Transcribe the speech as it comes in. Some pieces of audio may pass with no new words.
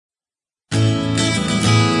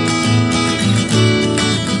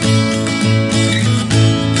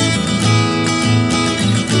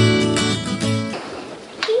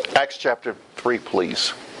chapter 3,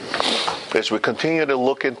 please. As we continue to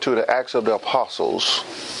look into the Acts of the Apostles.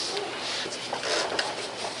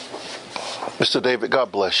 Mr. David,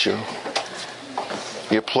 God bless you.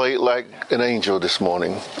 You played like an angel this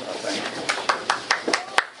morning.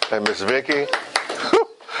 And Miss Vicky,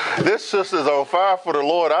 this sister's on fire for the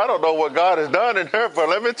Lord. I don't know what God has done in her, but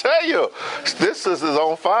let me tell you, this sister's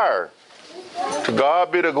on fire. To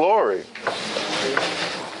God be the glory.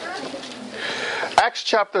 Acts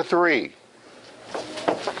chapter 3.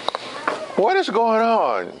 What is going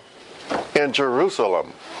on in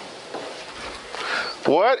Jerusalem?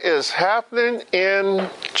 What is happening in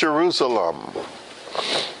Jerusalem?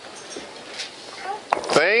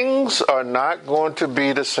 Things are not going to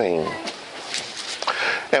be the same.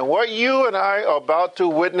 And what you and I are about to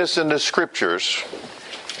witness in the scriptures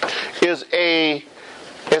is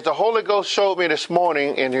as the Holy Ghost showed me this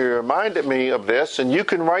morning, and he reminded me of this, and you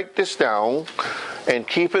can write this down and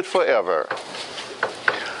keep it forever.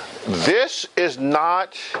 This is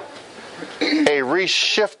not a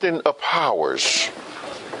reshifting of powers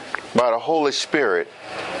by the Holy Spirit.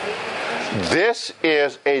 This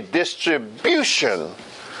is a distribution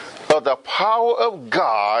of the power of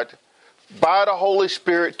God by the Holy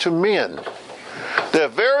Spirit to men. The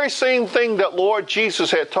very same thing that Lord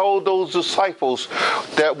Jesus had told those disciples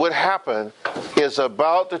that would happen is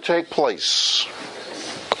about to take place.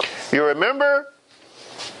 You remember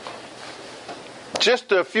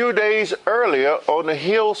just a few days earlier on the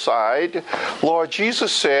hillside, Lord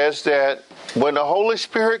Jesus says that when the Holy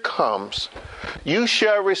Spirit comes, you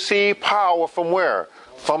shall receive power from where?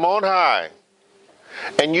 From on high.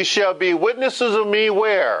 And you shall be witnesses of me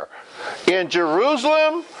where? In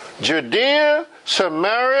Jerusalem, Judea,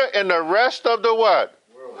 Samaria, and the rest of the what?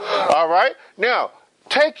 All right. Now,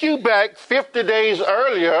 take you back 50 days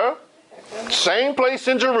earlier, same place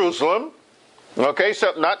in Jerusalem. Okay,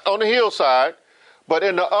 so not on the hillside, but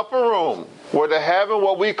in the upper room where they're having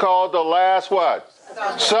what we call the last what?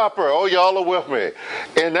 Supper. Oh, y'all are with me.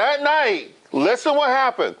 And that night, listen what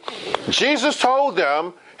happened. Jesus told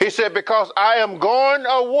them, he said, because I am going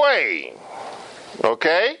away,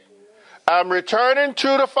 okay? I'm returning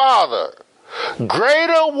to the Father.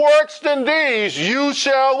 Greater works than these you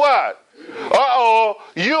shall what?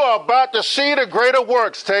 You are about to see the greater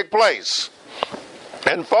works take place.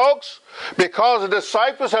 And folks, because the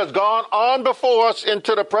disciples has gone on before us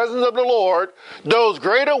into the presence of the Lord, those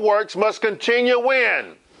greater works must continue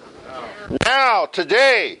when? Now,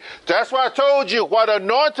 today. That's why I told you what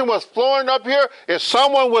anointing was flowing up here. If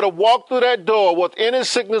someone would have walked through that door with any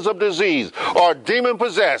sickness of disease or demon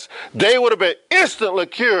possessed, they would have been instantly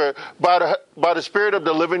cured by the Spirit of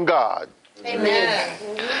the living God. Amen.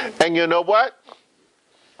 And you know what?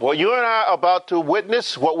 What you and I are about to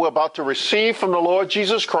witness, what we're about to receive from the Lord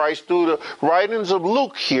Jesus Christ through the writings of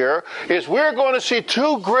Luke here, is we're going to see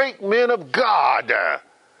two great men of God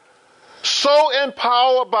so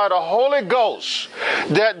empowered by the Holy Ghost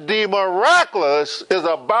that the miraculous is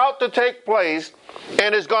about to take place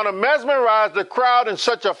and is going to mesmerize the crowd in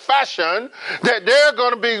such a fashion that they're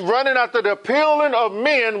going to be running after the appealing of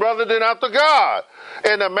men rather than after God.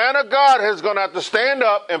 And the man of God is going to have to stand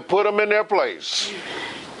up and put them in their place.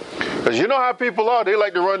 Because you know how people are. They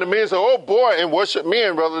like to run to men and say, oh boy, and worship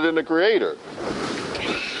men rather than the Creator.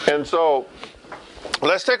 And so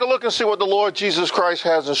let's take a look and see what the Lord Jesus Christ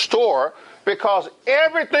has in store, because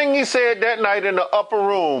everything he said that night in the upper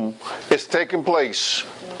room is taking place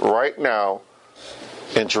right now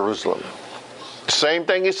in Jerusalem. The same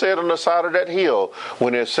thing he said on the side of that hill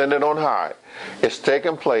when he ascended on high. It's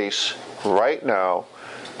taking place right now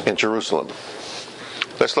in Jerusalem.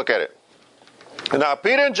 Let's look at it. Now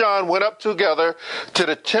Peter and John went up together to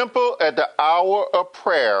the temple at the hour of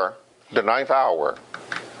prayer, the 9th hour.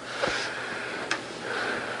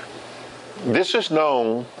 This is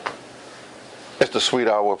known as the sweet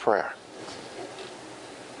hour of prayer.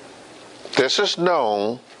 This is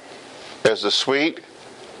known as the sweet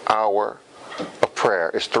hour of prayer.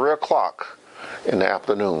 It's 3 o'clock in the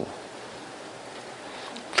afternoon.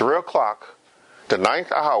 3 o'clock, the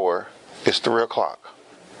 9th hour is 3 o'clock.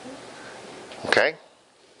 Okay?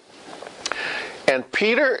 And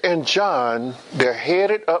Peter and John, they're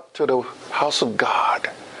headed up to the house of God,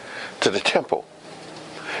 to the temple.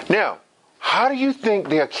 Now, how do you think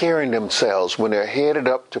they're carrying themselves when they're headed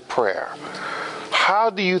up to prayer?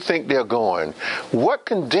 How do you think they're going? What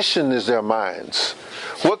condition is their minds?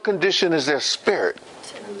 What condition is their spirit?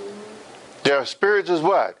 Their spirits is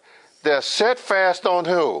what? They're set fast on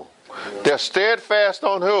who? They're steadfast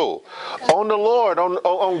on who? On the Lord,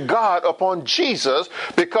 on God, upon Jesus,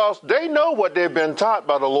 because they know what they've been taught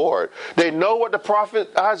by the Lord. They know what the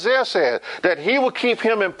prophet Isaiah said, that he will keep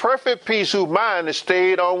him in perfect peace whose mind is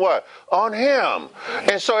stayed on what? On him.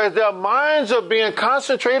 And so as their minds are being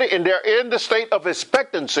concentrated and they're in the state of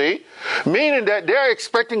expectancy, meaning that they're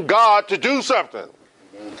expecting God to do something.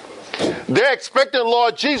 They're expecting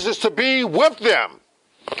Lord Jesus to be with them.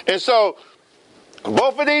 And so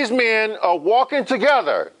both of these men are walking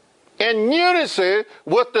together in unison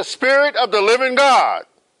with the Spirit of the living God.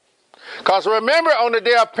 Because remember, on the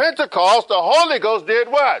day of Pentecost, the Holy Ghost did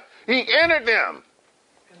what? He entered them.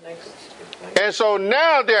 And so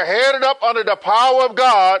now they're headed up under the power of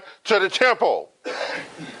God to the temple.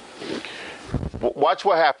 Watch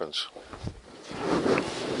what happens.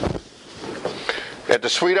 At the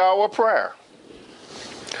sweet hour of prayer.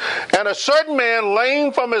 And a certain man,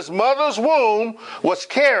 lame from his mother's womb, was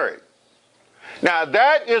carried. Now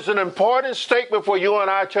that is an important statement for you and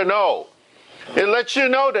I to know. It lets you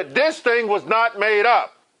know that this thing was not made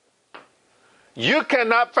up. You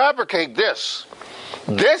cannot fabricate this.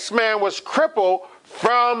 This man was crippled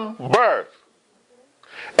from birth.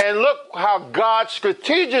 And look how God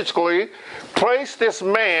strategically placed this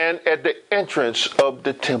man at the entrance of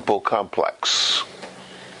the temple complex.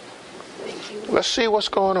 Let's see what's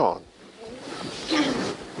going on.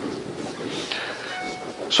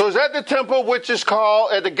 So it's at the temple, which is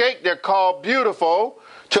called, at the gate, they're called Beautiful,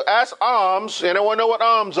 to ask alms. Anyone know what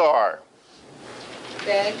alms are?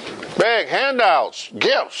 Beg, handouts,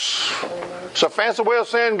 gifts. It's a fancy way of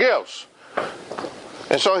saying gifts.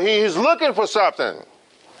 And so he's looking for something.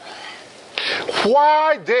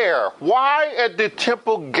 Why there? Why at the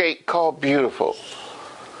temple gate called Beautiful?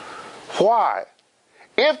 Why?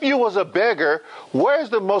 If you was a beggar, where's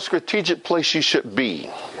the most strategic place you should be?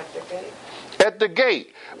 At the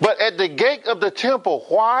gate. But at the gate of the temple.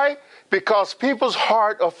 Why? Because people's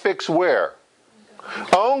heart are fixed where?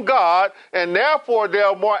 On God. And therefore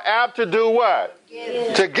they're more apt to do what?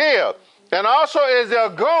 Give. To give. And also as they're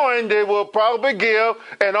going, they will probably give.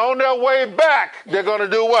 And on their way back, they're going to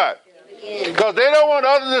do what? Because they don't want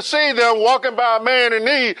others to see them walking by a man in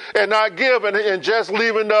need and not give and just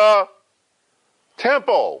leaving the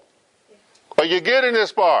temple. Are you getting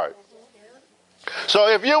this part? So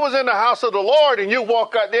if you was in the house of the Lord and you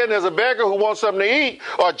walk out there and there's a beggar who wants something to eat,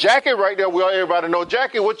 or Jackie right there, everybody know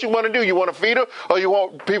Jackie, what you want to do? You want to feed her? Or you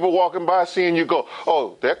want people walking by seeing you go,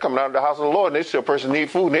 oh, they're coming out of the house of the Lord and they see a person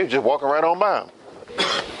need food and they're just walking right on by them.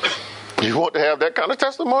 You want to have that kind of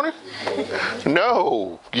testimony?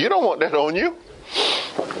 No, you don't want that on you.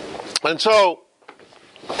 And so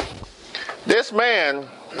this man,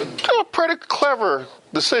 a pretty clever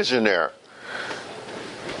decision there.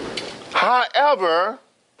 However,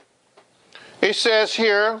 it says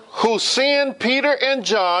here, who seeing Peter and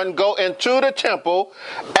John go into the temple,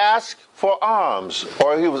 ask for alms,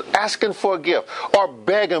 or he was asking for a gift, or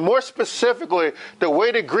begging. More specifically, the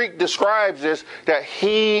way the Greek describes this, that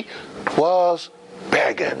he was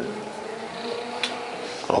begging.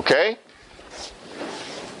 Okay?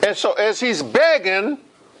 And so as he's begging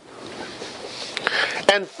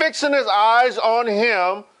and fixing his eyes on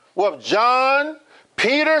him, with John,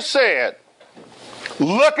 Peter said,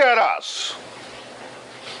 look at us.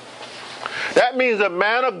 That means the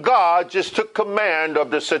man of God just took command of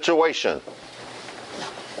the situation.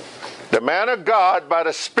 The man of God, by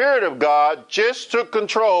the Spirit of God, just took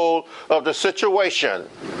control of the situation.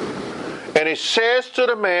 And he says to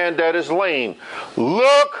the man that is lame,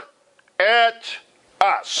 look at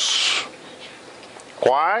us.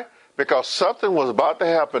 Why? Because something was about to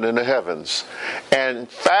happen in the heavens. And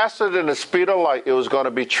faster than the speed of light, it was going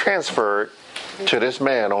to be transferred to this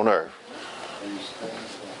man on earth.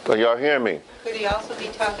 Are y'all hearing me? Could he also be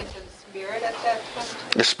talking to the Spirit at that point?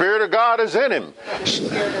 The Spirit of God is in him.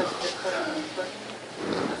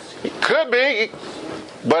 It could be.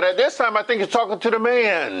 But at this time, I think he's talking to the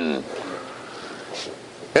man.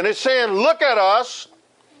 And it's saying, look at us.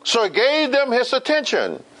 So he gave them his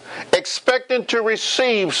attention, expecting to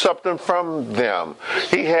receive something from them.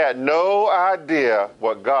 He had no idea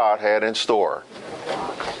what God had in store.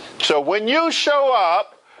 So when you show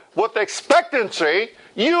up with expectancy,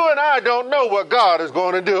 you and I don't know what God is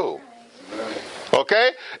going to do.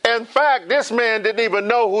 Okay? In fact, this man didn't even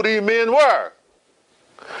know who these men were.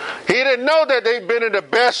 He didn't know that they'd been in the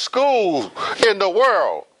best school in the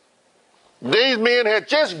world. These men had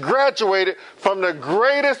just graduated from the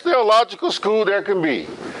greatest theological school there can be.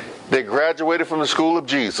 They graduated from the school of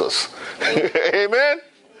Jesus. Amen?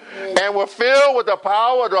 And were filled with the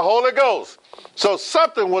power of the Holy Ghost. So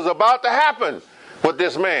something was about to happen with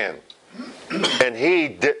this man. And he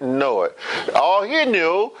didn't know it. All he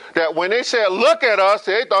knew that when they said, look at us,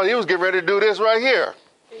 they thought he was getting ready to do this right here.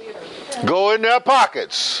 Go in their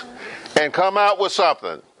pockets and come out with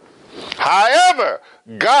something. However,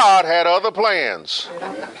 God had other plans.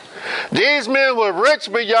 These men were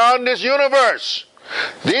rich beyond this universe.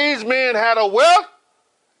 These men had a wealth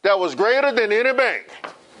that was greater than any bank.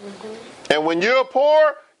 And when you're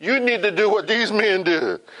poor, you need to do what these men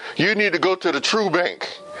did. You need to go to the true bank.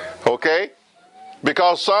 Okay?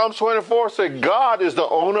 Because Psalms 24 said God is the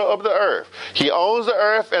owner of the earth. He owns the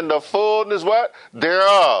earth and the fullness what?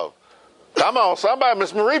 Thereof. Come on, somebody.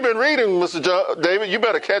 Miss Marie been reading, Mr. David. You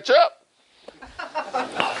better catch up.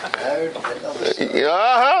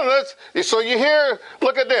 So you hear,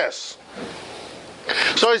 look at this.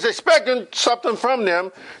 So he's expecting something from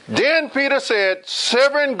them. Then Peter said,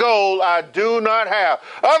 silver and gold I do not have.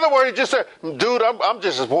 In other words, he just said, dude, I'm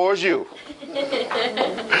just as poor as you.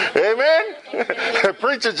 Amen? The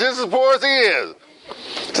preacher just as poor as he is.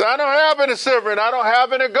 So I don't have any silver and I don't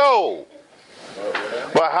have any gold.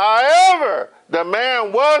 But however, the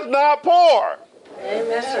man was not poor. Amen.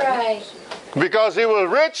 That's right. Because he was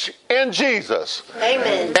rich in Jesus.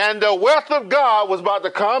 Amen. And the wealth of God was about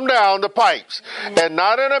to come down the pipes. And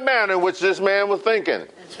not in a manner which this man was thinking.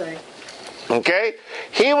 That's right. Okay?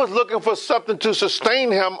 He was looking for something to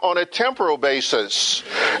sustain him on a temporal basis.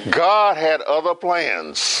 God had other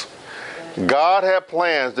plans. God had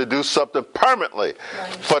plans to do something permanently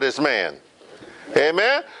for this man.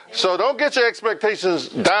 Amen? So don't get your expectations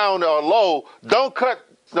down or low. Don't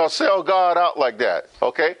sell God out like that.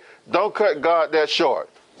 Okay? Don't cut God that short.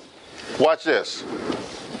 Watch this.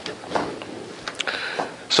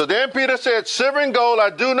 So then Peter said, silver and gold I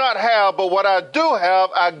do not have, but what I do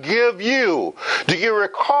have, I give you. Do you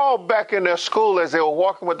recall back in their school as they were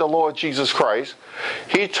walking with the Lord Jesus Christ,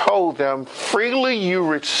 he told them, freely you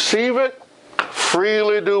receive it,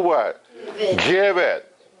 freely do what? Give it.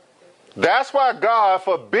 That's why God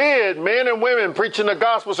forbid men and women preaching the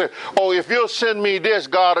gospel say, oh, if you'll send me this,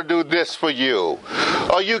 God will do this for you.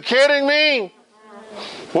 Are you kidding me?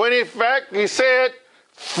 When in fact he said,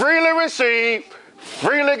 freely receive,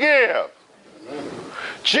 freely give.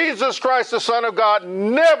 Jesus Christ, the Son of God,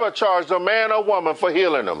 never charged a man or woman for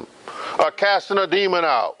healing them or casting a demon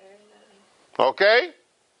out. Okay?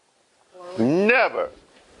 Never.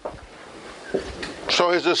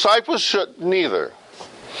 So his disciples should neither.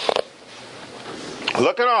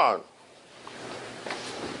 Looking on.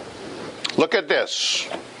 Look at this.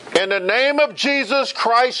 In the name of Jesus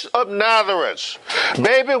Christ of Nazareth.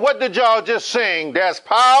 Baby, what did y'all just sing? There's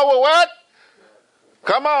power, what?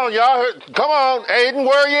 Come on, y'all. Come on, Aiden,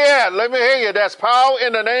 where you at? Let me hear you. There's power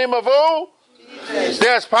in the name of who? Jesus.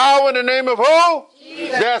 There's power in the name of who?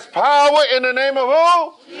 Jesus. There's power in the name of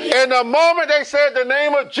who? Jesus. In the moment they said the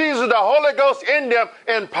name of Jesus, the Holy Ghost in them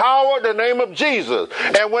empowered the name of Jesus.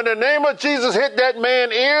 And when the name of Jesus hit that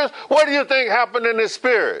man's ears, what do you think happened in his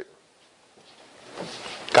spirit?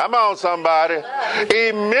 Come on, somebody.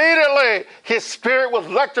 Immediately, his spirit was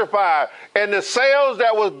electrified, and the cells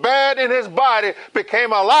that was bad in his body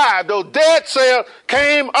became alive. Those dead cells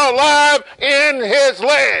came alive in his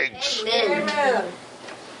legs. Amen.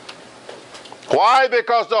 Why?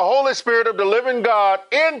 Because the Holy Spirit of the living God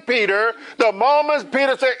in Peter, the moment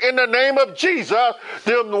Peter said, in the name of Jesus,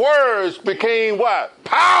 the words became what?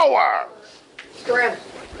 Power.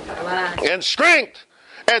 Strength. And strength.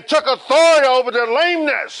 And took authority over the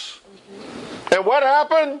lameness. And what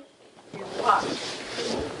happened?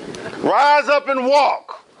 Rise up and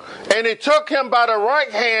walk. And he took him by the right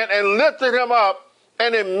hand and lifted him up.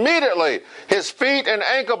 And immediately his feet and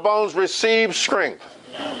ankle bones received strength.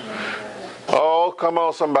 Oh, come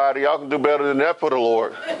on, somebody. Y'all can do better than that for the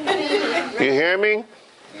Lord. You hear me?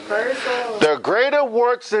 The greater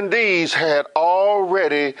works than these had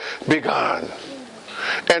already begun.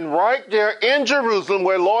 And right there in Jerusalem,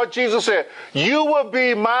 where Lord Jesus said, you will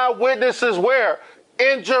be my witnesses where?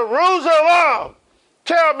 In Jerusalem.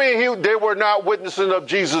 Tell me they were not witnessing of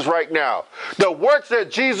Jesus right now. The works that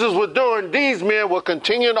Jesus was doing, these men were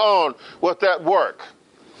continuing on with that work.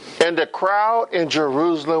 And the crowd in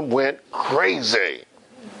Jerusalem went crazy.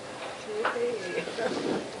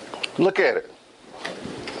 Look at it.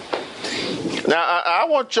 Now, I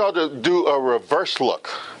want y'all to do a reverse look.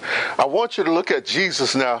 I want you to look at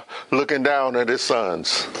Jesus now, looking down at his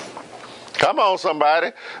sons. Come on,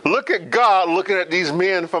 somebody. Look at God looking at these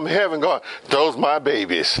men from heaven going, those my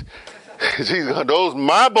babies. Those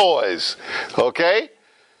my boys. Okay?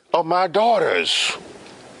 Or my daughters.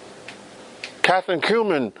 Catherine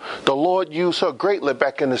Kuhlman, the Lord used her greatly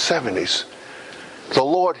back in the 70s. The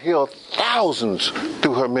Lord healed thousands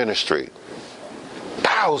through her ministry.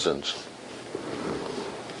 Thousands.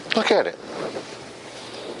 Look at it.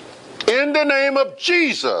 In the name of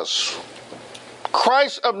Jesus,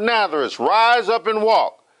 Christ of Nazareth, rise up and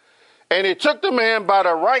walk. And he took the man by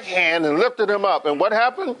the right hand and lifted him up. And what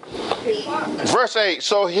happened? Verse 8.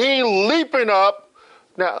 So he leaping up.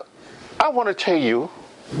 Now, I want to tell you,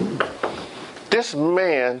 this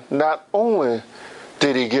man, not only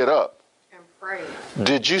did he get up, And pray.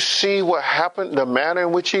 did you see what happened, the manner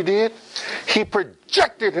in which he did? He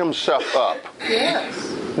projected himself up.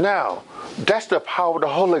 Yes. Now, that's the power of the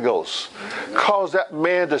Holy Ghost. Cause that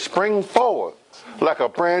man to spring forward like a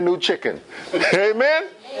brand new chicken. Amen?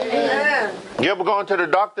 Amen. You ever gone to the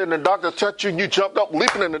doctor and the doctor touched you and you jumped up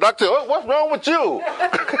leaping and the doctor said, oh, what's wrong with you?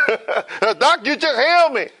 Doc, you just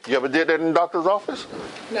healed me. You ever did that in the doctor's office?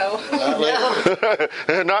 No.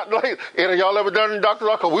 Not like, any of y'all ever done it in the doctor's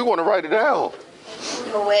office? We want to write it down.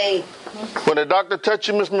 No way. When the doctor touched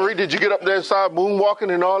you, Miss Marie, did you get up there and start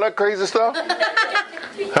moonwalking and all that crazy stuff?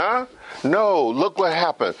 Huh? No, look what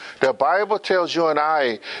happened. The Bible tells you and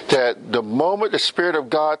I that the moment the Spirit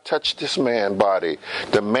of God touched this man's body,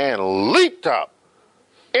 the man leaped up,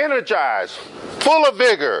 energized, full of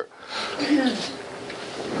vigor.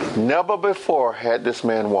 Never before had this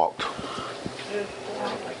man walked.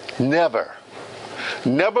 Never.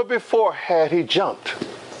 Never before had he jumped.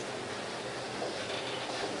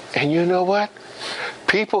 And you know what?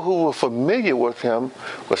 People who were familiar with him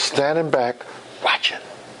were standing back watching.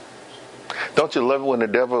 Don't you love it when the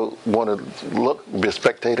devil want to look, be a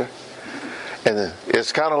spectator? And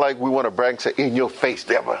it's kind of like we want to brag and say, in your face,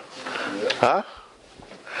 devil. Huh?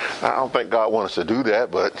 I don't think God wants us to do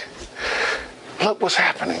that, but look what's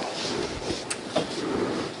happening.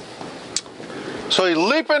 So he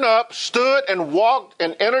leaping up, stood and walked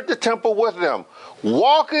and entered the temple with them,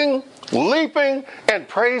 walking, leaping, and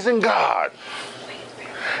praising God.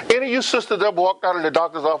 Any of you sisters that walked out of the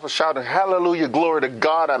doctor's office shouting, hallelujah, glory to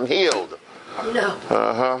God, I'm healed? No.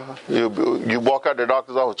 Uh-huh. You walk out the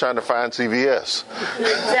doctor's office trying to find CVS.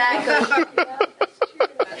 Exactly.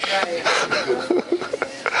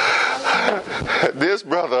 This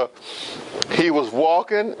brother, he was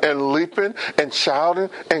walking and leaping and shouting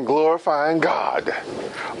and glorifying God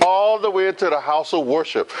all the way to the house of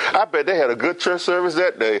worship. I bet they had a good church service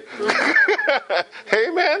that day.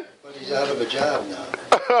 Amen. But he's out of a job now.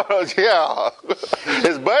 Yeah.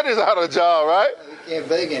 His buddy's out of a job, right? He can't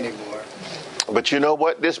beg anymore. But you know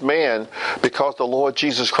what? This man, because the Lord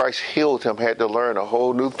Jesus Christ healed him, had to learn a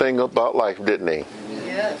whole new thing about life, didn't he?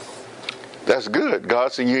 Yes. That's good.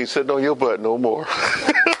 God said, you ain't sitting on your butt no more.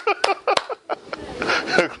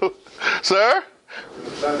 Sir?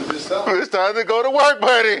 It's time to go to work,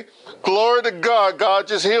 buddy. Glory to God. God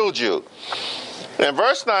just healed you. In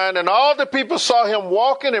verse 9, and all the people saw him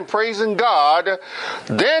walking and praising God.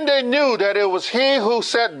 Then they knew that it was he who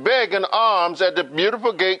sat begging alms at the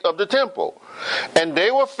beautiful gate of the temple. And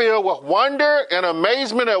they were filled with wonder and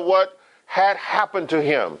amazement at what had happened to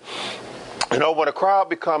him. You know, when a crowd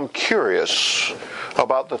become curious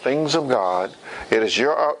about the things of God,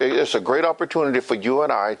 it's a great opportunity for you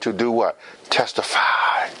and I to do what?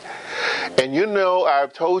 Testify. And you know,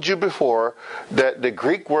 I've told you before that the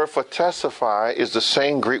Greek word for testify is the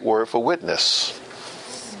same Greek word for witness.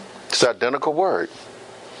 It's an identical word.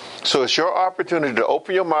 So it's your opportunity to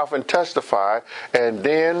open your mouth and testify, and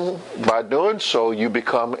then by doing so, you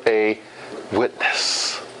become a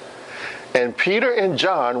witness. And Peter and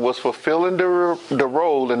John was fulfilling the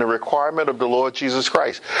role and the requirement of the Lord Jesus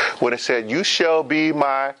Christ when it said, you shall be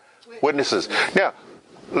my witnesses. Now,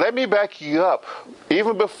 let me back you up.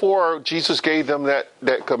 Even before Jesus gave them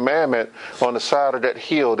that commandment on the side of that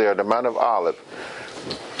hill there, the Mount of Olives,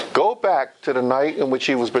 go back to the night in which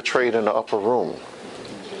he was betrayed in the upper room.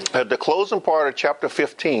 At the closing part of chapter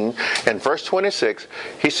 15 and verse 26,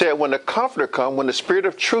 he said, when the Comforter comes, when the Spirit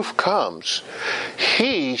of truth comes,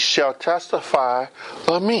 he shall testify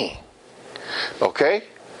of me. Okay?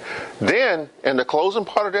 Then, in the closing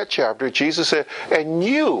part of that chapter, Jesus said, and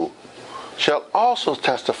you shall also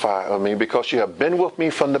testify of me because you have been with me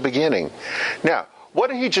from the beginning. Now, what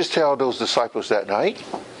did he just tell those disciples that night?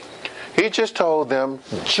 He just told them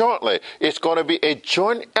jointly. It's going to be a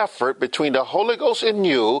joint effort between the Holy Ghost and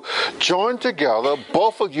you, joined together.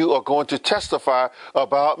 Both of you are going to testify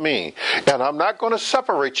about me. And I'm not going to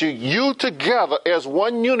separate you. You together as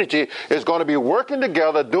one unity is going to be working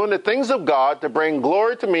together, doing the things of God to bring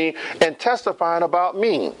glory to me and testifying about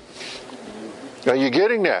me. Are you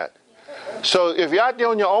getting that? So if you're out there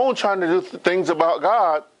on your own trying to do things about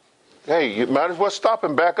God, hey, you might as well stop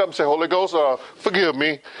and back up and say, Holy Ghost, forgive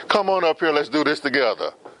me. Come on up here. Let's do this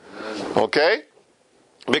together. Okay?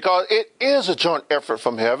 Because it is a joint effort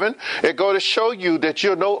from heaven. It goes to show you that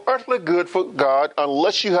you're no earthly good for God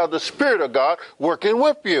unless you have the Spirit of God working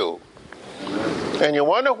with you. And you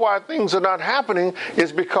wonder why things are not happening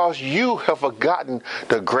is because you have forgotten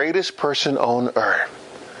the greatest person on earth.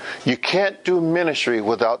 You can't do ministry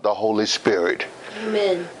without the Holy Spirit.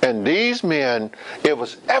 Amen. And these men, it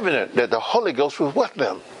was evident that the Holy Ghost was with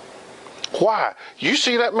them. Why? You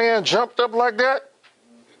see that man jumped up like that?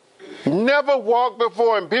 Never walked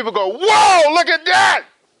before, and people go, whoa, look at that!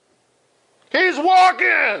 He's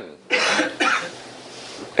walking!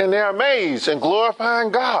 And they're amazed and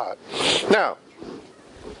glorifying God. Now,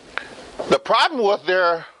 the problem with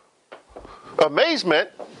their amazement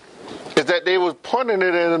is that they was pointing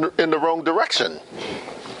it in the wrong direction.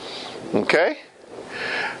 Okay?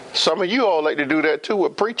 Some of you all like to do that too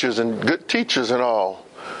with preachers and good teachers and all.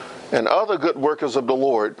 And other good workers of the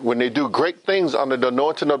Lord, when they do great things under the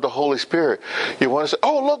anointing of the Holy Spirit, you want to say,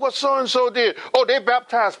 oh, look what so-and-so did. Oh, they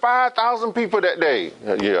baptized 5,000 people that day.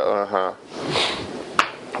 Yeah,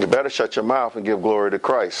 You better shut your mouth and give glory to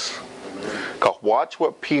Christ. Because watch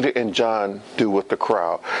what Peter and John do with the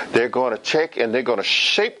crowd. They're going to check and they're going to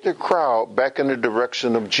shape the crowd back in the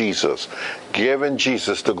direction of Jesus, giving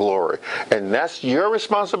Jesus the glory. And that's your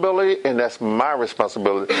responsibility and that's my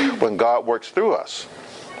responsibility when God works through us.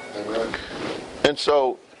 Amen. And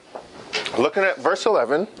so, looking at verse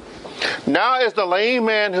 11, now is the lame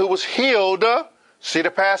man who was healed, see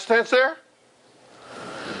the past tense there?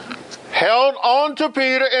 Held on to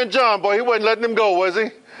Peter and John. Boy, he wasn't letting them go, was he?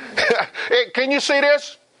 Hey, can you see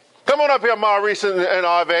this? Come on up here, Maurice and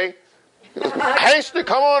Ave. Hasty,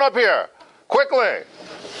 come on up here. Quickly.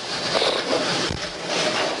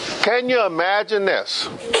 Can you imagine this?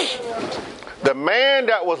 The man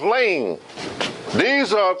that was lame.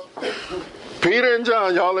 These are Peter and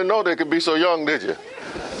John. Y'all didn't know they could be so young, did you?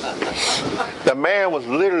 The man was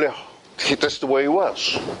literally, that's the way he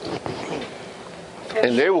was.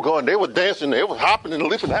 And they were going, they were dancing, they were hopping and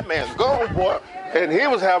leaping. That man's going, boy. And he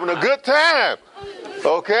was having a good time.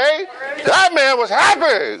 Okay? That man was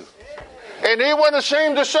happy. And he wasn't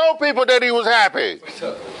ashamed to show people that he was happy.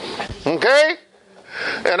 Okay?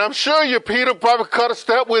 And I'm sure you, Peter, probably cut a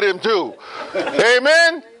step with him too.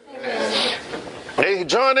 Amen? They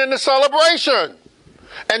joined in the celebration.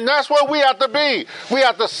 And that's what we have to be. We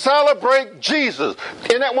have to celebrate Jesus.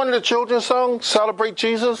 Isn't that one of the children's songs? Celebrate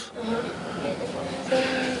Jesus?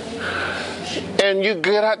 And you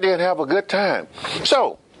get out there and have a good time.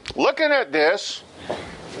 So, looking at this,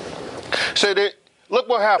 look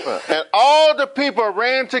what happened. And all the people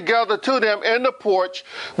ran together to them in the porch,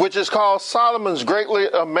 which is called Solomon's, greatly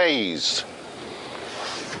amazed.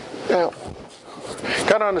 Now,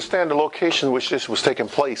 got to understand the location in which this was taking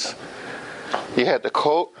place. You had the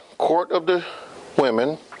court of the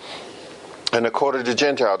women and the court of the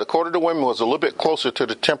Gentile. The court of the women was a little bit closer to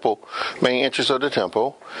the temple, main entrance of the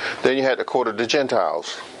temple. Then you had the court of the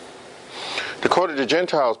Gentiles. The court of the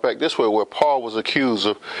Gentiles back this way, where Paul was accused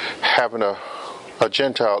of having a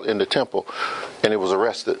Gentile in the temple, and he was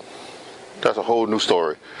arrested. That's a whole new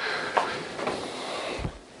story.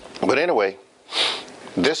 But anyway,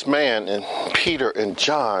 this man and Peter and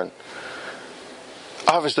John,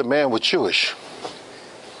 obviously the man was Jewish.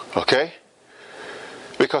 Okay?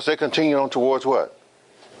 Because they continued on towards what?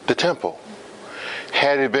 The temple.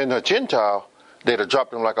 Had it been a Gentile, they'd have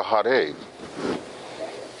dropped him like a hot egg.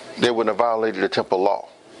 They wouldn't have violated the temple law.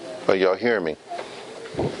 Are y'all hearing me?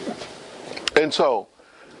 And so,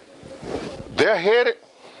 they're headed,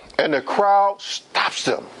 and the crowd stops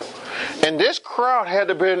them. And this crowd had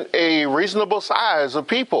to been a reasonable size of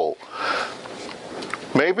people.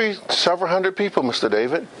 Maybe several hundred people, Mr.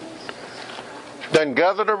 David. Then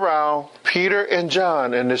gathered around Peter and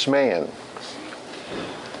John and this man.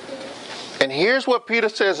 And here's what Peter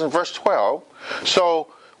says in verse 12. So,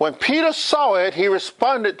 when Peter saw it, he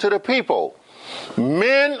responded to the people,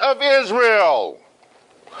 "Men of Israel,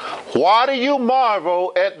 why do you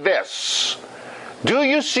marvel at this? Do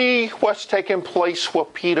you see what's taking place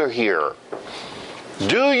with Peter here?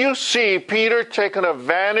 Do you see Peter taking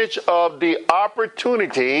advantage of the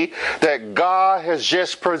opportunity that God has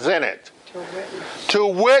just presented? To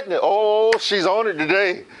witness. Oh, she's on it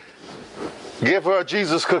today. Give her a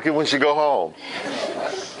Jesus cookie when she go home.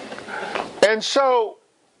 And so,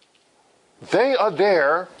 they are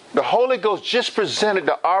there. The Holy Ghost just presented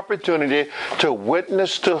the opportunity to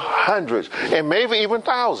witness to hundreds and maybe even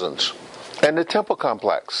thousands in the temple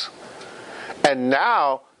complex. And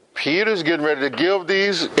now, Peter's getting ready to give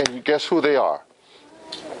these, and guess who they are?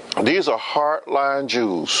 These are hardline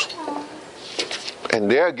Jews. And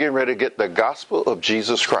they're getting ready to get the gospel of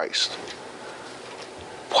Jesus Christ.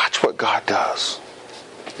 Watch what God does.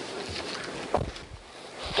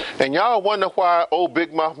 And y'all wonder why old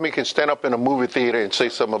Big Mouth me can stand up in a movie theater and say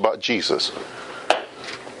something about Jesus.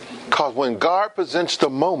 Because when God presents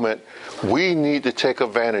the moment, we need to take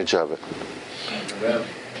advantage of it. Amen.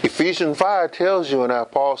 Ephesians 5 tells you, and now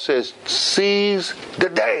Paul says, seize the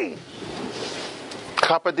day.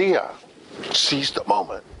 Carpe diem. Seize the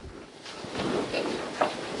moment.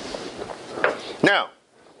 Now,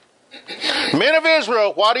 men of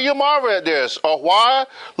Israel, why do you marvel at this? Or why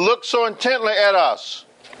look so intently at us?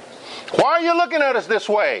 Why are you looking at us this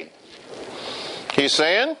way? He's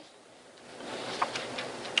saying,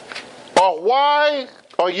 or why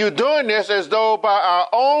are you doing this as though by our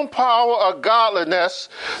own power of godliness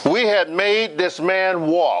we had made this man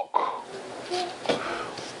walk?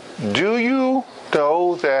 Do you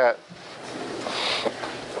know that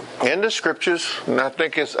in the scriptures, and I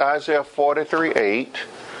think it's Isaiah 43:8,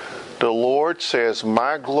 the Lord says,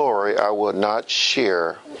 my glory I will not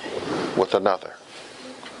share with another,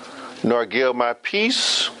 nor give my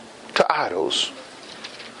peace to idols.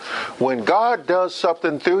 When God does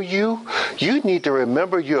something through you, you need to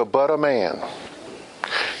remember you're but a man.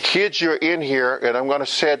 Kids, you're in here, and I'm going to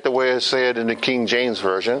say it the way it's said in the King James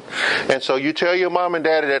Version. And so you tell your mom and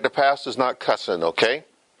daddy that the pastor's not cussing, okay?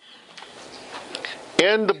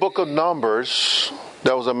 In the book of Numbers,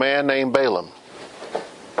 there was a man named Balaam.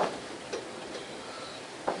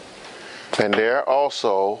 And they're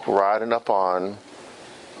also riding upon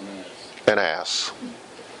an ass,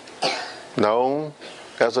 known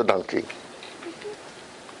as a donkey.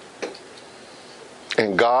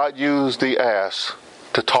 And God used the ass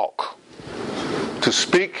to talk, to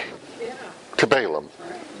speak to Balaam.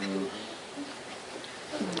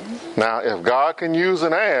 Now, if God can use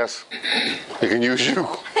an ass, He can use you.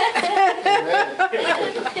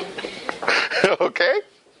 Okay?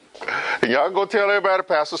 And y'all go tell everybody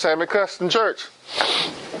Pastor Sammy cussed in church.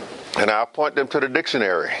 And I'll point them to the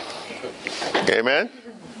dictionary. Amen?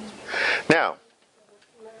 Now,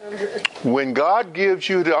 when God gives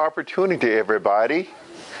you the opportunity, everybody,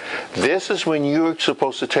 this is when you're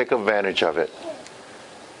supposed to take advantage of it.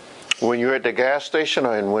 When you're at the gas station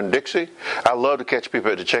or in Winn-Dixie, I love to catch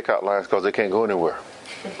people at the checkout lines because they can't go anywhere.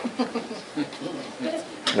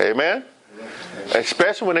 Amen?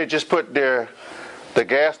 Especially when they just put the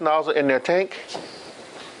gas nozzle in their tank.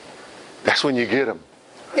 That's when you get them.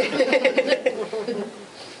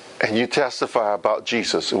 And you testify about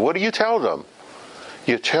Jesus. And what do you tell them?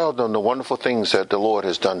 You tell them the wonderful things that the Lord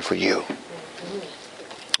has done for you.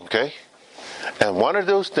 Okay? And one of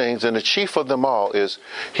those things, and the chief of them all, is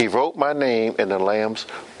He wrote my name in the Lamb's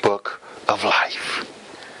book of life.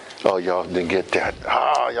 Oh, y'all didn't get that.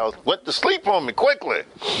 Y'all went to sleep on me quickly.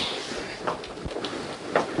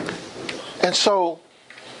 And so,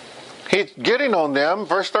 He's getting on them.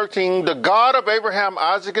 Verse 13, the God of Abraham,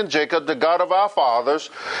 Isaac, and Jacob, the God of our fathers,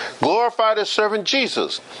 glorified His servant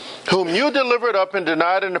Jesus, whom you delivered up and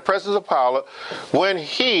denied in the presence of Pilate when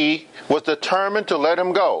he was determined to let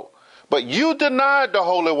him go. But you denied the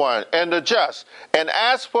Holy One and the just, and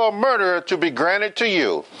asked for a murderer to be granted to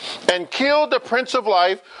you, and killed the Prince of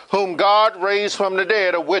Life, whom God raised from the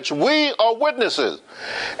dead, of which we are witnesses.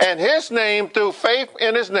 And His name, through faith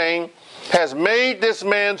in His name, has made this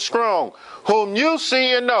man strong, whom you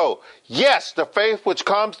see and know. Yes, the faith which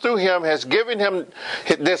comes through Him has given Him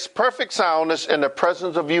this perfect soundness in the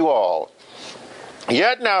presence of you all.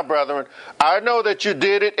 Yet now, brethren, I know that you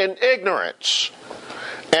did it in ignorance,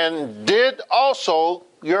 and did also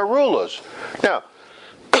your rulers. Now,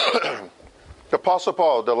 the Apostle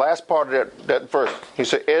Paul, the last part of that verse, he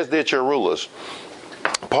said, as did your rulers.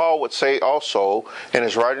 Paul would say also in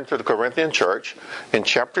his writing to the Corinthian church in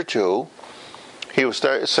chapter 2, he would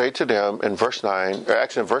say to them in verse 9, or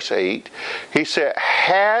actually in verse 8, he said,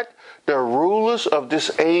 had the rulers of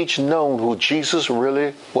this age known who Jesus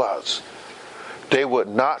really was, they would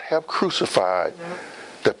not have crucified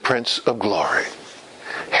the Prince of Glory.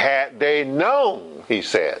 Had they known, he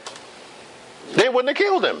said, they wouldn't have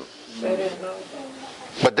killed him. They didn't know.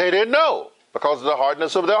 But they didn't know because of the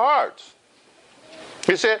hardness of their hearts.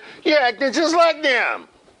 He said, you're acting just like them.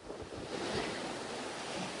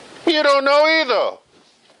 You don't know either.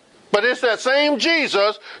 But it's that same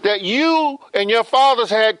Jesus that you and your fathers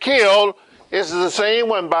had killed. This is the same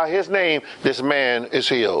one. By His name, this man is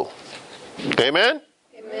healed. Amen?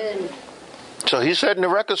 Amen. So He's setting the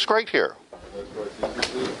record straight here.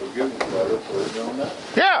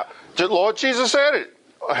 Yeah, the Lord Jesus said it.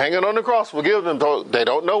 Hanging on the cross, forgive them. They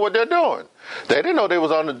don't know what they're doing. They didn't know they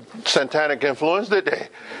was under satanic influence, did they?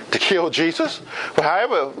 To kill Jesus. But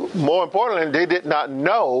however, more importantly, they did not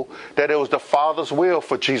know that it was the Father's will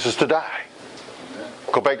for Jesus to die.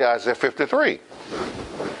 Go back to Isaiah 53.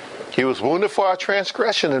 He was wounded for our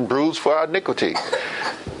transgression and bruised for our iniquity.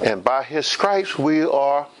 And by his stripes we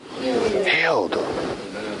are healed.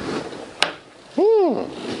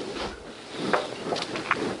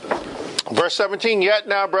 Verse 17, yet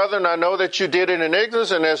now, brethren, I know that you did it in ignorance,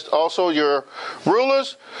 and as also your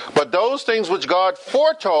rulers. But those things which God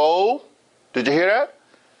foretold, did you hear that?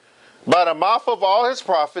 By the mouth of all his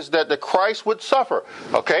prophets, that the Christ would suffer.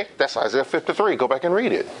 Okay, that's Isaiah 53. Go back and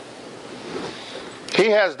read it. He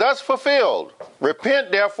has thus fulfilled.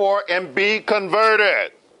 Repent, therefore, and be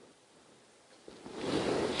converted,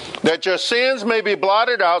 that your sins may be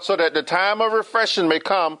blotted out, so that the time of refreshing may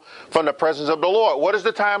come from the presence of the Lord. What is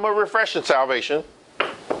the time of refreshing? Salvation.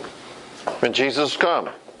 When Jesus comes.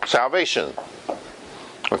 Salvation.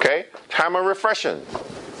 Okay? Time of refreshing.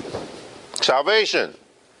 Salvation.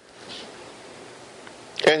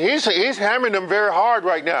 And he's hammering them very hard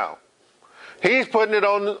right now. He's putting it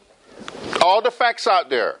on all the facts out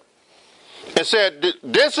there. And said,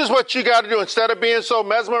 this is what you got to do. Instead of being so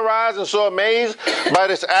mesmerized and so amazed by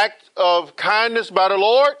this act of kindness by the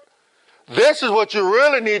Lord, this is what you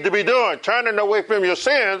really need to be doing. Turning away from your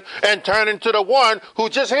sins and turning to the one who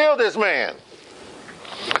just healed this man.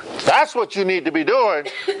 That's what you need to be doing.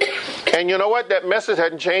 And you know what? That message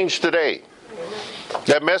hasn't changed today.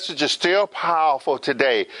 That message is still powerful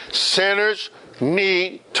today. Sinners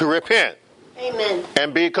need to repent. Amen.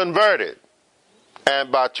 And be converted.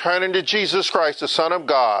 And by turning to Jesus Christ, the Son of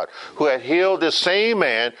God, who had healed this same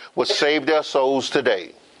man, would save their souls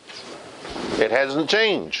today. It hasn't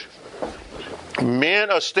changed.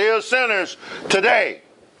 Men are still sinners today.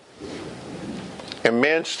 And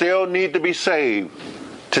men still need to be saved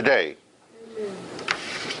today.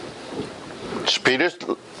 Peter,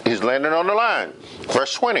 he's landing on the line.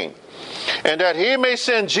 Verse 20. And that he may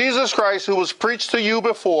send Jesus Christ, who was preached to you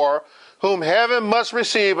before, whom heaven must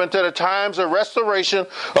receive until the times of restoration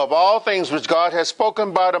of all things which God has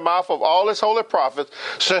spoken by the mouth of all his holy prophets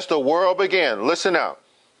since the world began. Listen now.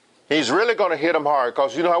 He's really going to hit them hard,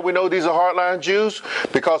 because you know how we know these are hardline Jews?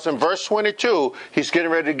 Because in verse 22, he's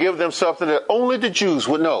getting ready to give them something that only the Jews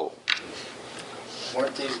would know.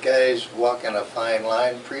 Weren't these guys walking a fine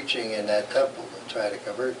line preaching in that temple to try to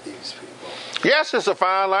convert these people? Yes, it's a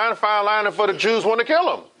fine line for the Jews want to kill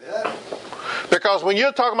them. Yeah. Because when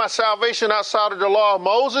you're talking about salvation outside of the law of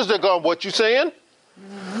Moses, they're going, what you saying?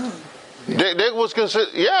 Mm-hmm. They was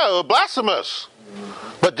considered, blasphemous.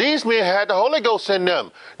 Mm-hmm. But these men had the Holy Ghost in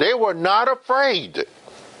them. They were not afraid.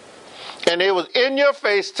 And they was in your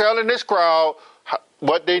face telling this crowd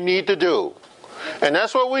what they need to do. And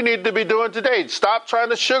that's what we need to be doing today. Stop trying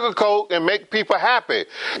to sugarcoat and make people happy.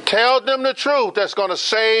 Tell them the truth that's going to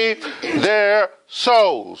save their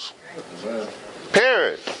souls.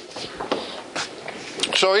 Period.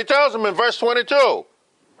 So he tells them in verse 22,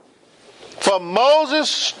 for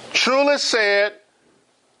Moses truly said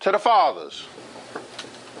to the fathers,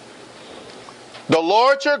 the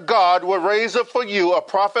Lord your God will raise up for you a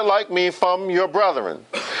prophet like me from your brethren.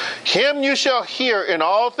 Him you shall hear in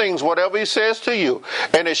all things whatever he says to you.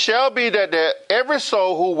 And it shall be that every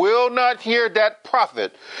soul who will not hear that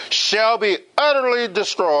prophet shall be utterly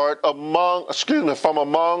destroyed from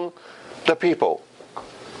among the people.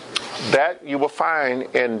 That you will find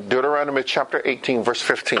in Deuteronomy chapter 18, verse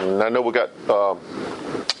 15. And I know we got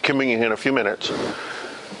communion here in a few minutes.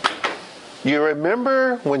 You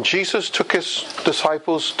remember when Jesus took his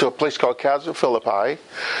disciples to a place called Caesarea Philippi?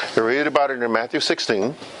 You read about it in Matthew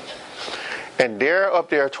 16. And there, up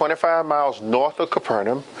there, 25 miles north of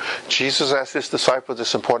Capernaum, Jesus asked his disciples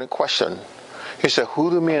this important question. He said, who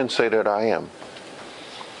do men say that I am?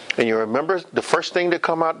 And you remember the first thing that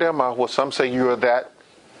come out their mouth was, some say you are that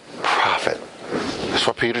prophet. That's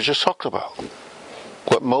what Peter just talked about.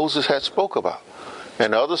 What Moses had spoke about.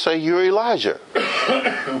 And others say you're Elijah.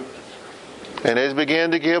 And as they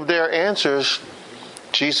began to give their answers,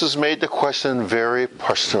 Jesus made the question very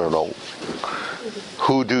personal.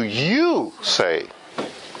 Who do you say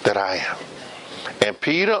that I am? And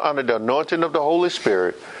Peter, under the anointing of the Holy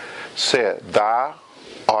Spirit, said, thou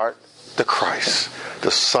art the Christ,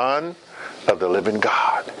 the Son of the living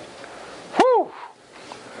God. Whew!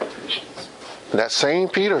 And that same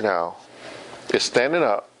Peter now is standing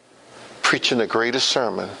up, preaching the greatest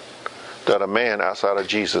sermon that a man outside of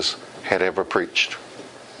Jesus had ever preached.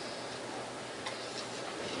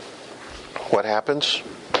 What happens?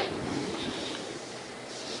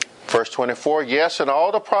 Verse 24, yes, and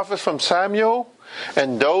all the prophets from Samuel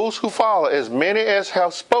and those who follow, as many as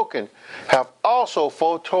have spoken, have also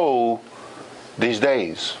foretold these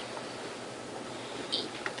days.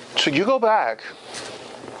 So you go back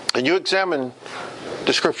and you examine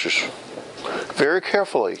the scriptures very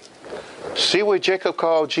carefully. See where Jacob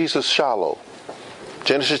called Jesus Shiloh.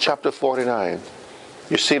 Genesis chapter 49.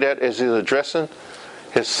 You see that as he's addressing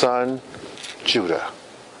his son Judah.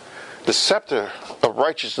 The scepter of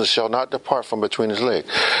righteousness shall not depart from between his legs.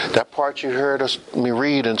 That part you heard me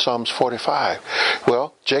read in Psalms 45.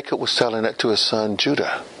 Well, Jacob was telling that to his son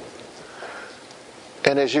Judah.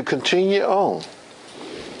 And as you continue on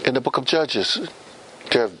in the book of Judges,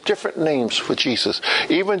 there are different names for Jesus.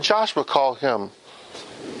 Even Joshua called him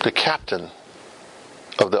the captain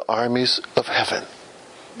of the armies of heaven.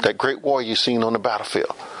 That great war you've seen on the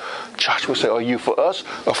battlefield. Joshua said, are you for us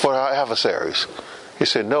or for our adversaries? He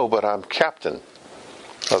said, no, but I'm captain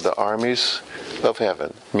of the armies of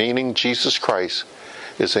heaven. Meaning Jesus Christ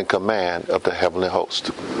is in command of the heavenly host.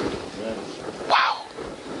 Wow.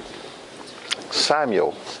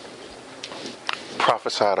 Samuel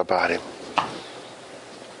prophesied about him.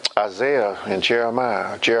 Isaiah and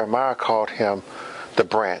Jeremiah called him the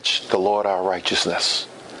branch, the Lord our righteousness.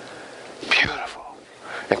 Beautiful.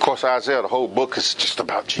 And of course, Isaiah, the whole book is just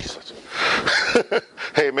about Jesus.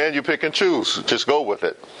 Hey man, you pick and choose. Just go with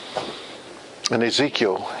it. And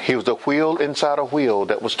Ezekiel, he was the wheel inside a wheel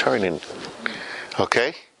that was turning.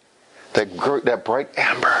 Okay? That bright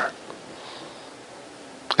amber.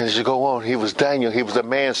 And as you go on, he was Daniel. He was the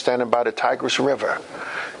man standing by the Tigris River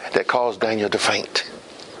that caused Daniel to faint.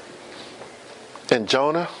 And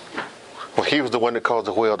Jonah, well, he was the one that caused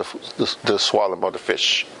the whale to swallow him, or the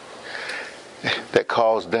fish. That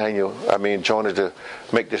caused Jonah to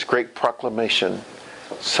make this great proclamation.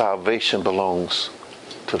 Salvation belongs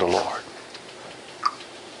to the Lord.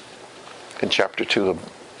 In chapter 2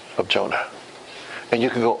 of Jonah. And you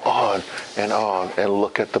can go on and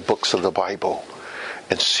look at the books of the Bible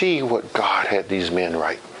and see what God had these men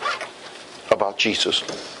write about Jesus.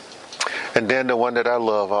 And then the one that I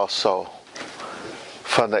love also,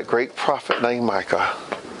 from that great prophet named Micah.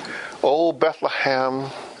 O Bethlehem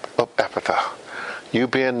of Ephrathah, you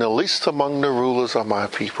being the least among the rulers of my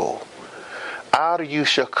people, out of you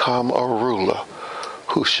shall come a ruler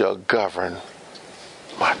who shall govern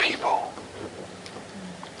my people.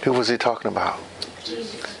 Who was he talking about?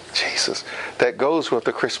 Jesus. That goes with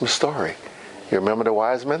the Christmas story. You remember the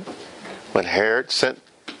wise men? When Herod sent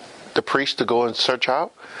the priest to go and search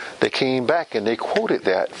out, they came back and they quoted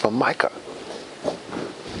that from Micah.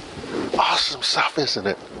 Awesome stuff, isn't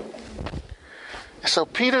it? So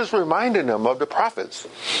Peter's reminding them of the prophets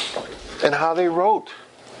and how they wrote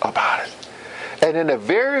about it. And in the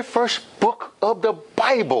very first book of the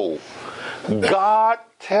Bible, God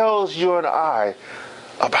tells you and I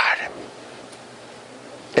about him.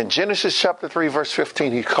 In Genesis chapter 3 verse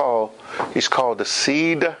 15, he's called the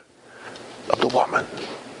seed of the woman.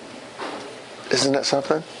 Isn't that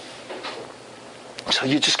something? So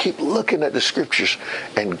you just keep looking at the scriptures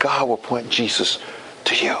and God will point Jesus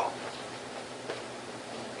to you.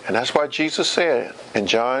 And that's why Jesus said in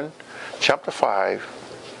John chapter 5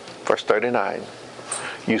 verse 39,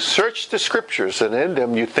 you search the scriptures and in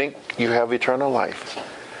them you think you have eternal life,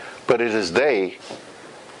 but it is they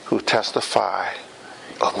who testify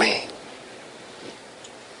of me.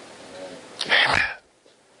 Amen.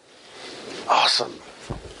 Awesome.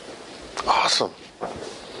 Awesome.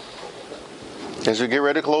 As we get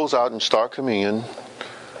ready to close out and start communion,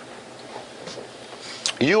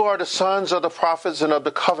 you are the sons of the prophets and of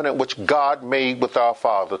the covenant which God made with our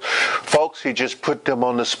fathers. Folks, he just put them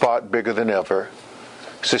on the spot bigger than ever.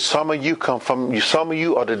 He says, some of you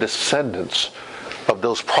are the descendants of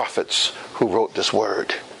those prophets who wrote this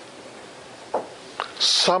word.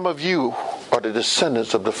 Some of you are the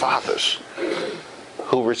descendants of the fathers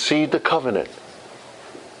who received the covenant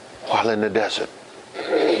while in the desert.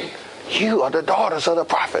 You are the daughters of the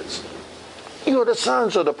prophets. You are the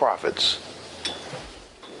sons of the prophets.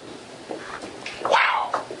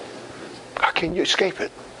 Wow. How can you escape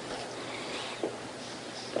it?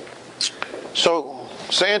 So,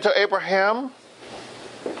 saying to Abraham,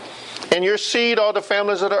 and your seed all the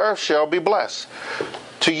families of the earth shall be blessed.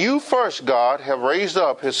 To you first God have raised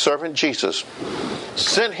up his servant Jesus,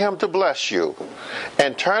 sent him to bless you,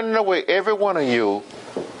 and turning away every one of you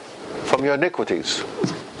from your iniquities.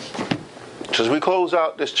 So as we close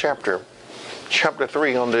out this chapter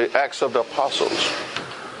 3 on the Acts of the Apostles,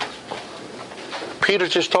 Peter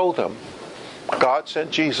just told them, God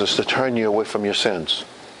sent Jesus to turn you away from your sins.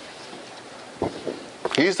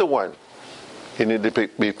 He's the one you need to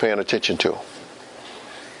be paying attention to.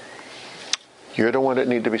 You're the one that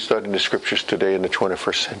need to be studying the scriptures today in the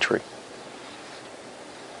 21st century.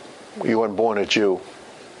 You weren't born a Jew.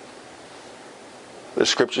 The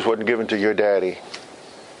scriptures wasn't given to your daddy.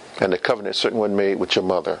 And the covenant certainly wasn't made with your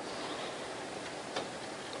mother,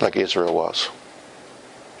 like Israel was.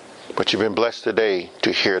 But you've been blessed today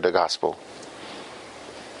to hear the gospel.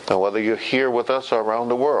 And whether you're here with us or around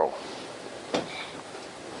the world,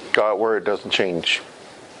 God's word doesn't change.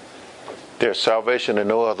 There's salvation in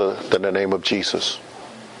no other than the name of Jesus.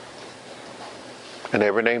 And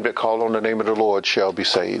every name that call on the name of the Lord shall be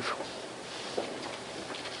saved.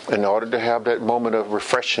 In order to have that moment of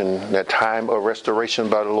refreshing, that time of restoration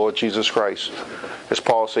by the Lord Jesus Christ, as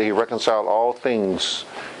Paul said, he reconciled all things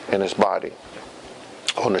in his body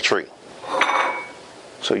on the tree.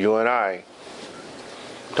 So you and I,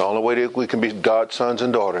 the only way that we can be God's sons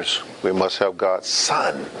and daughters, we must have God's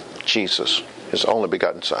Son, Jesus, his only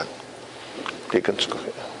begotten Son. Deacons, go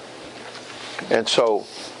ahead. And so,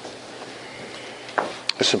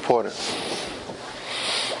 it's important.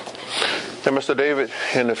 And Mr. David,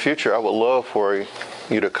 in the future, I would love for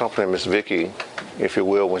you to accompany Miss Vicky, if you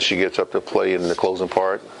will, when she gets up to play in the closing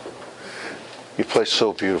part. You play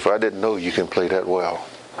so beautiful. I didn't know you can play that well.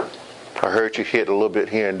 I heard you hit a little bit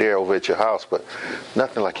here and there over at your house, but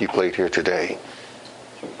nothing like you played here today.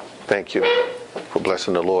 Thank you for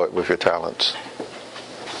blessing the Lord with your talents.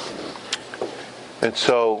 And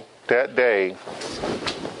so that day,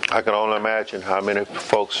 I can only imagine how many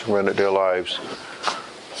folks surrendered their lives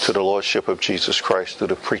to the Lordship of Jesus Christ through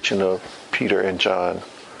the preaching of Peter and John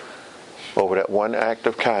over that one act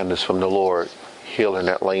of kindness from the Lord, healing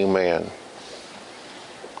that lame man.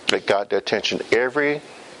 That got their attention. Every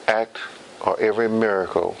act or every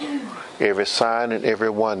miracle, every sign and every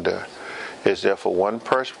wonder is there for one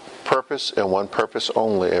purpose and one purpose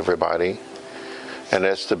only, everybody. And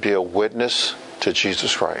that's to be a witness to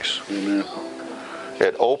Jesus Christ. Amen.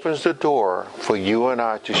 It opens the door for you and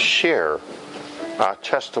I to share our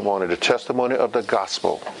testimony, the testimony of the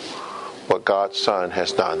gospel, what God's Son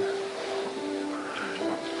has done.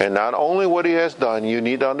 And not only what he has done, you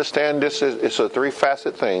need to understand this is it's a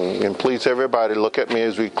three-facet thing. And please, everybody, look at me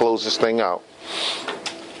as we close this thing out.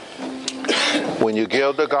 When you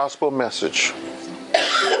give the gospel message,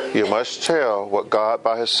 you must tell what God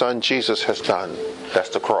by his Son Jesus has done. That's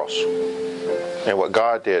the cross. And what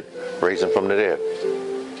God did, raise him from the dead.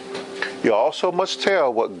 You also must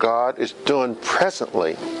tell what God is doing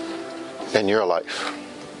presently in your life.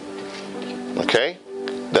 Okay?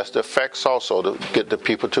 That's the effects also to get the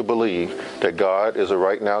people to believe that God is a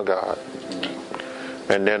right now God.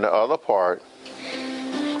 And then the other part,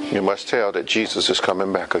 you must tell that Jesus is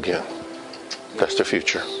coming back again. That's the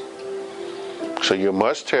future. So you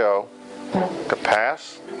must tell the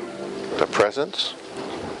past, the present,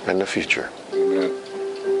 and the future.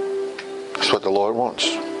 That's what the Lord wants.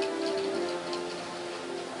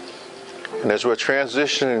 And as we're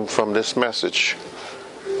transitioning from this message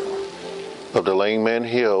of the lame man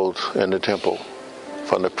healed in the temple,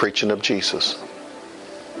 from the preaching of Jesus,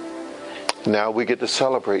 now we get to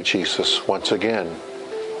celebrate Jesus once again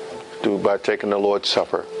by taking the Lord's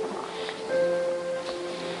Supper.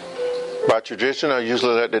 By tradition, I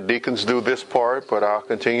usually let the deacons do this part, but I'll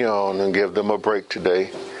continue on and give them a break today.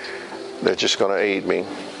 They're just going to aid me.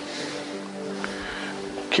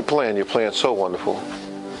 Keep playing. You're playing so wonderful.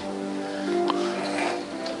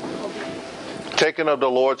 Taking of the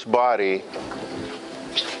Lord's body,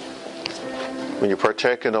 when you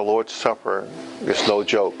partake in the Lord's Supper, it's no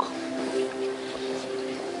joke.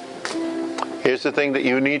 Here's the thing that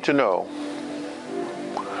you need to know.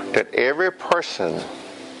 That every person,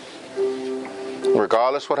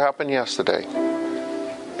 regardless what happened yesterday,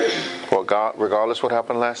 or regardless what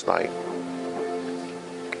happened last night,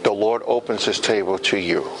 the Lord opens his table to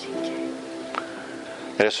you.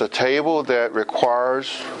 And it's a table that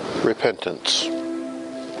requires repentance,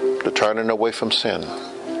 the turning away from sin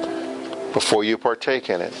before you partake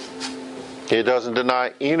in it. It doesn't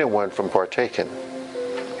deny anyone from partaking.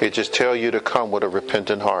 It just tells you to come with a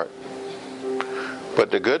repentant heart.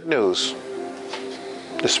 But the good news,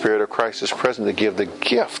 the Spirit of Christ is present to give the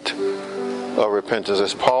gift of repentance.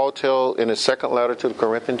 As Paul tells in his second letter to the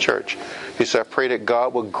Corinthian church, he said, I pray that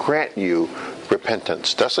God will grant you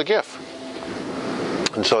repentance. That's a gift.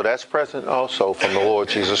 And so that's present also from the Lord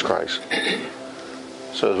Jesus Christ.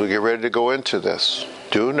 So as we get ready to go into this,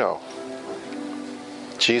 do know,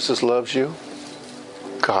 Jesus loves you.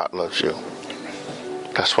 God loves you.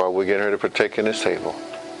 That's why we're getting ready to partake in this table.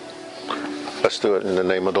 Let's do it in the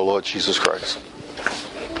name of the Lord Jesus Christ.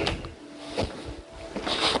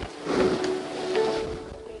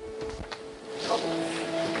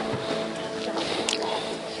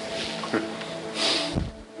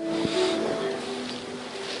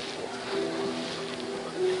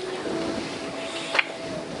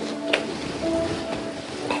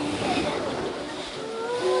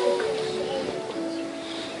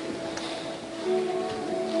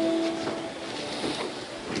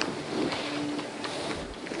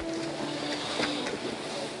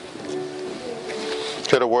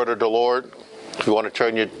 word of the Lord. If you want to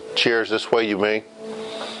turn your chairs this way, you may.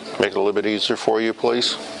 Make it a little bit easier for you,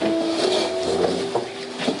 please.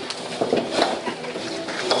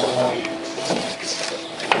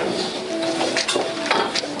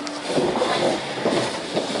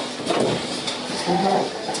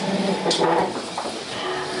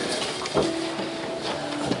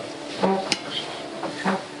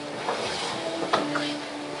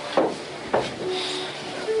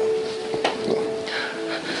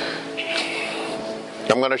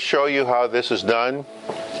 I'm going to show you how this is done.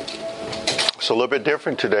 It's a little bit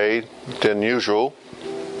different today than usual.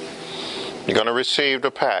 You're going to receive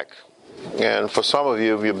the pack. And for some of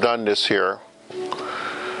you, you've done this here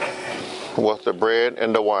with the bread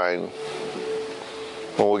and the wine.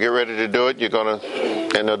 When we get ready to do it, you're going to,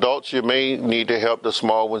 and adults, you may need to help the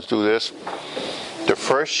small ones do this. The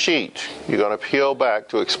first sheet, you're going to peel back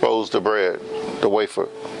to expose the bread, the wafer.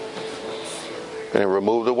 And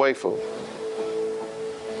remove the wafer.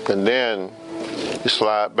 And then you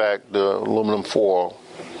slide back the aluminum foil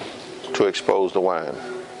to expose the wine.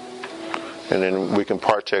 And then we can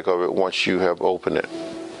partake of it once you have opened it.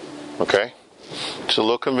 Okay? It's a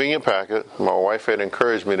little convenient packet. My wife had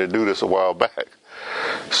encouraged me to do this a while back.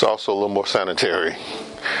 It's also a little more sanitary.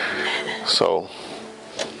 So,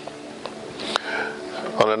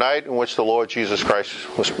 on the night in which the Lord Jesus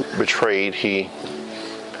Christ was betrayed, he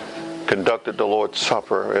conducted the Lord's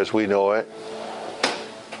Supper as we know it.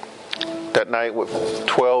 That night with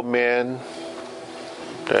 12 men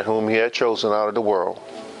that whom he had chosen out of the world.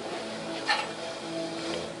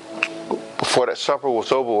 Before that supper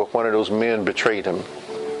was over with, one of those men betrayed him.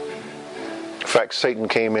 In fact, Satan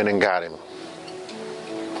came in and got him.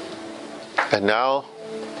 And now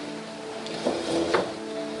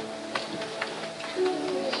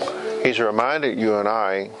he's reminded you and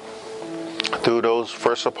I, through those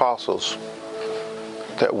first apostles,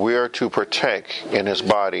 that we are to partake in his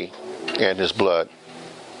body and his blood,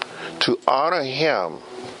 to honor him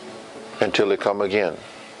until he come again.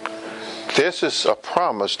 This is a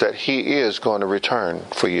promise that he is going to return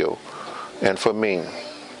for you and for me.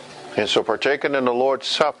 And so partaking in the Lord's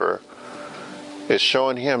Supper is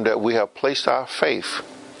showing him that we have placed our faith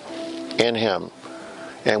in him,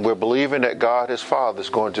 and we're believing that God his Father is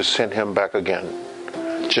going to send him back again,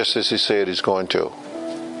 just as he said he's going to.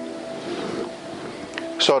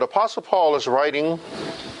 So the Apostle Paul is writing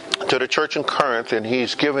to the church in Corinth, and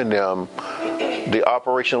he's giving them the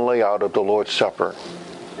operation layout of the Lord's Supper.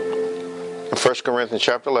 In 1 Corinthians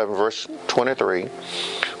chapter 11, verse 23,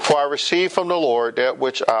 "For I received from the Lord that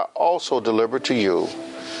which I also delivered to you,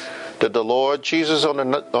 that the Lord Jesus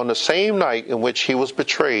on the same night in which he was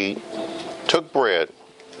betrayed, took bread.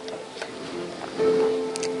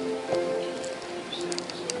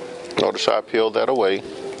 Notice I peeled that away.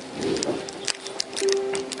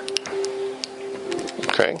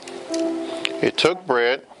 Okay. He took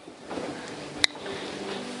bread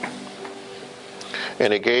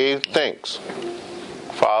and he gave thanks.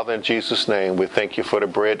 Father, in Jesus' name, we thank you for the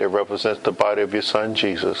bread that represents the body of your Son,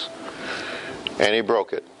 Jesus. And he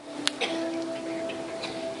broke it.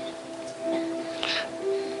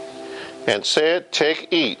 And said, "Take,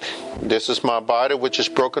 eat. This is my body which is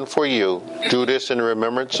broken for you. Do this in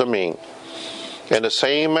remembrance of me." In the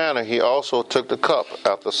same manner, he also took the cup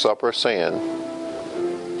after supper, saying,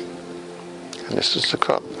 and this is the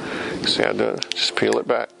cup. See how I do it? Just peel it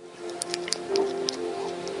back.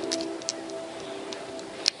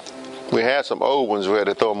 We had some old ones, we had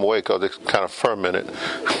to throw them away because they're kind of fermented.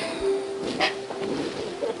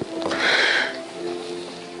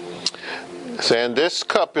 Saying, "This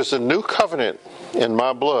cup is a new covenant in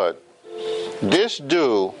my blood. This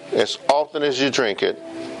do as often as you drink it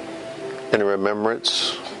in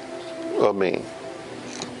remembrance of me."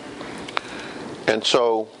 And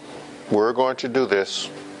so we're going to do this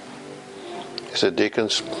as the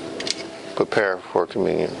deacons prepare for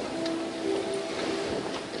communion.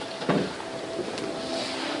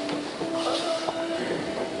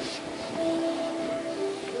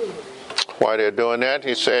 While they're doing that,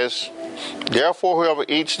 he says, "Therefore whoever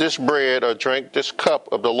eats this bread or drink this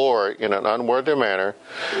cup of the Lord in an unworthy manner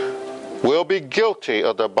will be guilty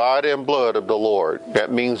of the body and blood of the Lord."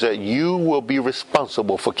 That means that you will be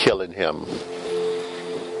responsible for killing him.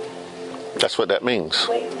 That's what that means.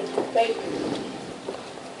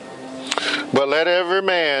 "But let every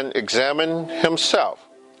man examine himself,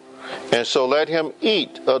 and so let him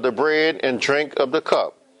eat of the bread and drink of the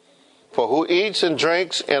cup. For who eats and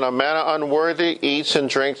drinks in a manner unworthy eats and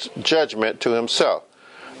drinks judgment to himself,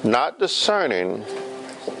 not discerning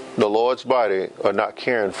the Lord's body," or not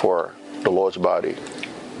caring for the Lord's body.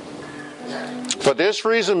 For this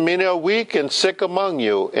reason, many are weak and sick among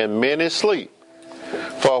you, and many sleep.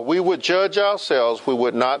 For if we would judge ourselves, we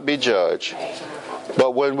would not be judged.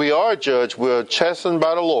 But when we are judged, we are chastened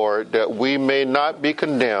by the Lord, that we may not be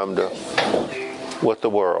condemned with the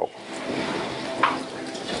world.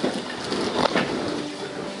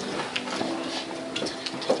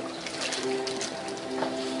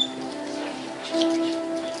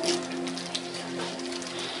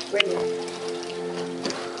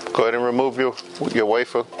 Go ahead and remove your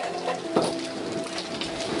wafer.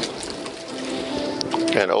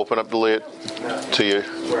 And open up the lid to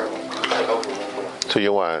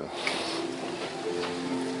your wine.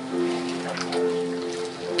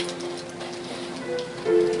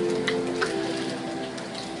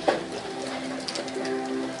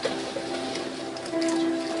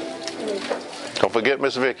 Don't forget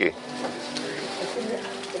Miss Vicky.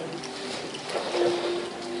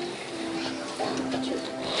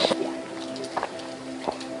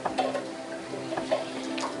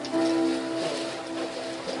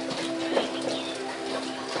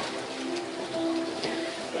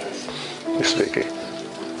 Miss Vicky.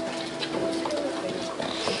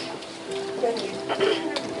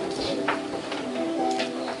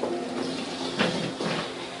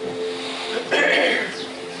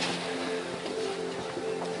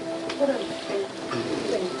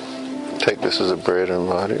 Take this as a bread and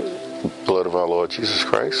blood of our Lord Jesus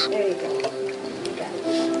Christ. There you go.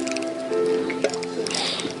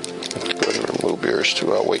 Go ahead and remove yours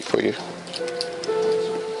too. I'll wait for you.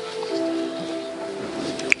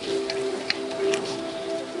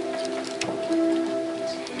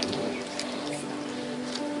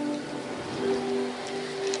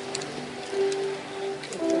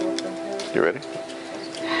 You ready?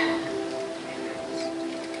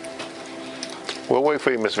 We'll wait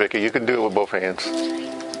for you, Miss Vicky. You can do it with both hands.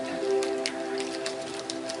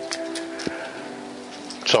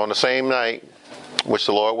 So on the same night which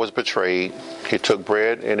the Lord was betrayed, he took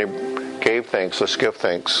bread and he gave thanks. Let's give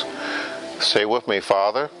thanks. Say with me,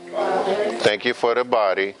 Father, thank you for the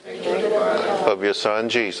body of your Son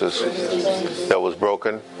Jesus that was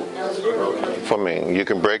broken for me. You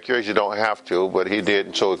can break yours, you don't have to, but he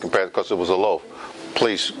did, so it can pass because it was a loaf.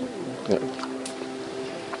 Please.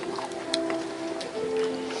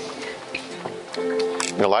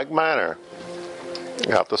 In like manner,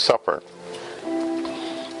 after supper,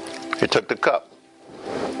 he took the cup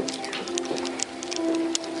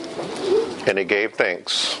and he gave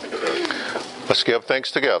thanks. Let's give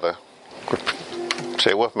thanks together.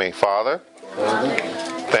 Say with me, Father,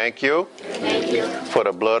 thank you for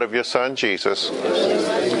the blood of your Son Jesus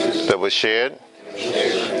that was shed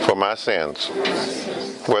for my sins.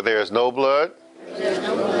 Where there is no blood,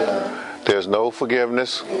 there's no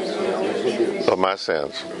forgiveness of my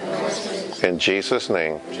sins. In Jesus'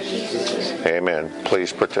 name, amen.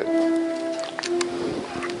 Please protect.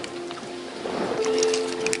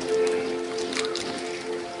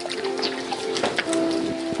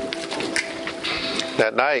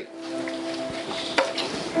 That night,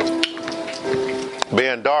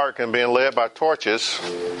 being dark and being led by torches,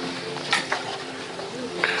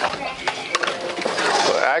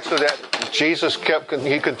 actually that Jesus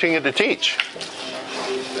he continued to teach.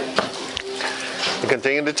 He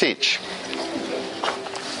continued to teach.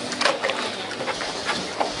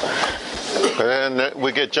 And then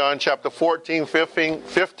we get John chapter 14,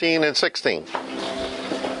 15, and 16.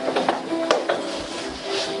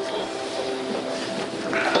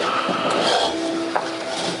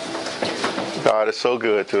 God is so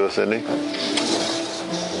good to us, isn't he?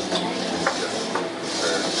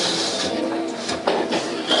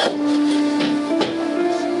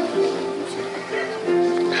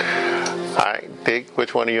 All right, Dick,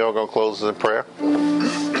 which one of you are going to close in prayer?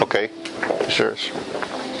 Okay, sure.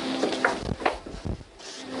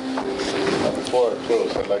 Before I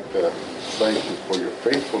close, I'd like to thank you for your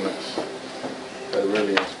faithfulness. That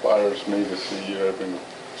really inspires me to see you every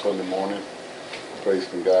Sunday morning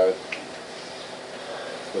praising God.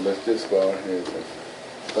 So let's just bow our heads and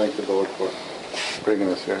thank the Lord for bringing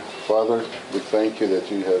us here. Father, we thank you that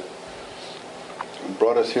you have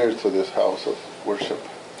brought us here to this house of worship.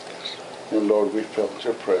 And Lord, we felt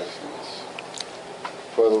your presence.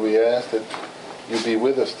 Father, we ask that you be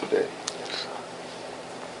with us today.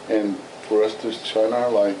 And for us to shine our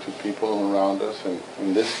light to people around us and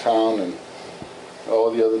in this town and all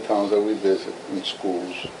the other towns that we visit and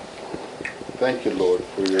schools. Thank you, Lord,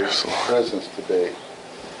 for your presence today.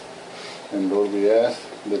 And Lord, we ask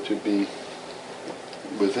that you be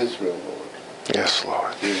with Israel, Lord. Yes,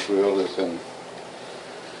 Lord. Israel is in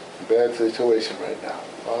a bad situation right now,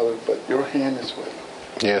 Father, but your hand is with them.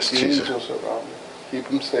 Yes, the Jesus. angels around them. Keep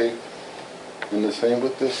them safe. And the same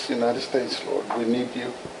with this United States, Lord. We need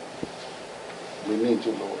you. We need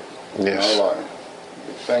you, Lord. Yes. In our life.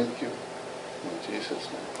 We thank you. In Jesus'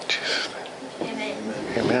 name. Jesus' name. Amen.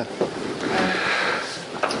 Amen.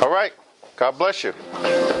 All right. God bless you.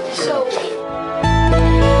 So